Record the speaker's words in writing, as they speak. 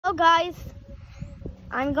Hello guys,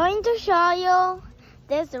 I'm going to show you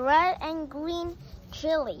this red and green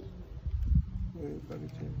chili.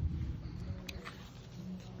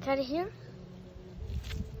 Cut it here.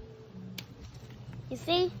 You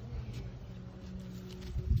see?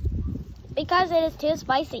 Because it is too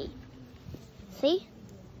spicy. See?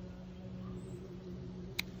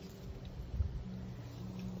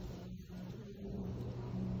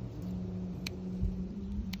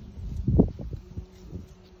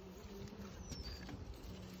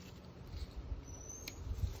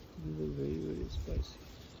 Very spicy.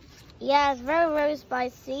 Yeah, it's very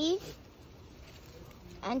spicy.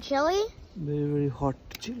 And chili? Very hot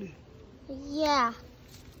chili. Yeah.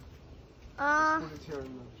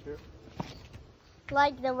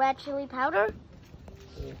 Like the red chili powder?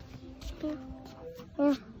 Yeah.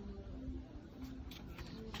 Yeah.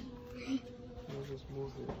 Just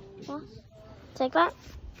move it. Yeah. Take that.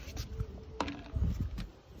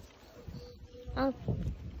 Oh.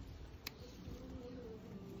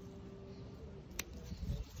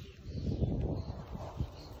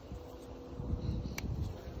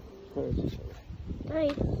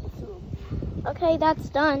 Great. Okay, that's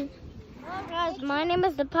done. Hello guys, my name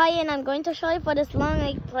is the pie and I'm going to show you for this long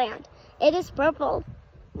eggplant. It is purple.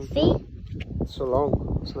 See? It's so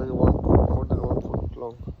long. It's like more than 1 foot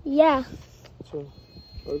long. Yeah. So,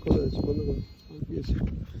 it's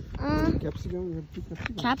capsicum. We have 2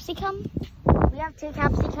 capsicum. Capsicum? We have 2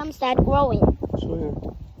 capsicums that are growing. Show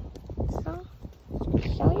you. So,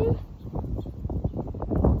 show you?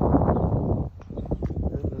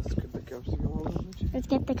 Let's get the capsicum out of it. Let's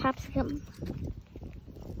get the capsicum.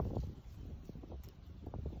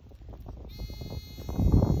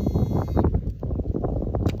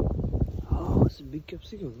 Oh, it's a big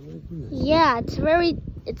capsicum. Oh my goodness. Yeah,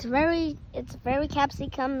 it's very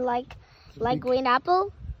capsicum like green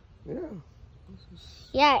apple. Yeah.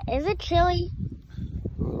 Yeah, is it chili?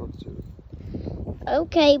 No, not chili.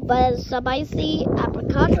 Okay, but spicy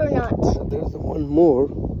apricot or not? There's one more.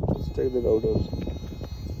 Let's take that out also.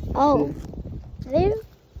 Oh, there?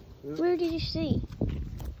 Yeah. Where did you see?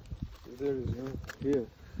 There is here.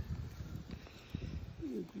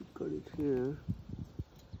 If you cut it here.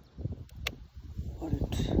 Cut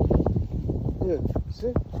it. Yeah,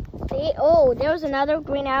 see? See? Oh, there's another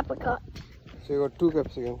green apricot. So you got 2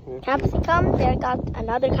 capsicum. Yeah. Capsicum, there got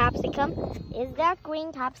another capsicum. Is that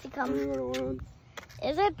green capsicum? You got one.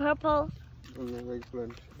 Is it purple?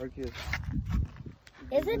 Eggplant. Right here.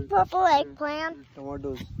 Is it purple eggplant?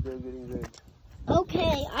 Tomatoes, they're getting red.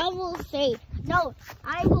 Okay, I will say. No,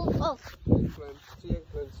 I will look. Eggplant, 3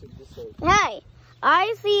 eggplants at this side. Hey,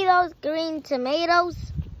 I see those green tomatoes.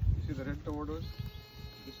 You see the red tomatoes?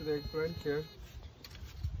 You see the eggplant here?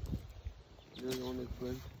 There's one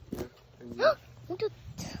eggplant here. And here.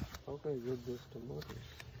 How can I get those tomatoes?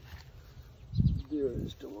 There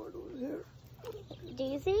is tomatoes here. Do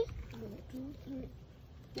you see? 1, 2, 3.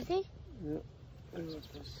 You see? Yeah.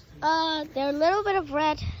 They're a little bit of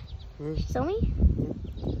red. Hmm? Show me?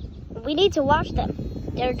 We need to wash them.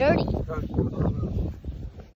 They're dirty.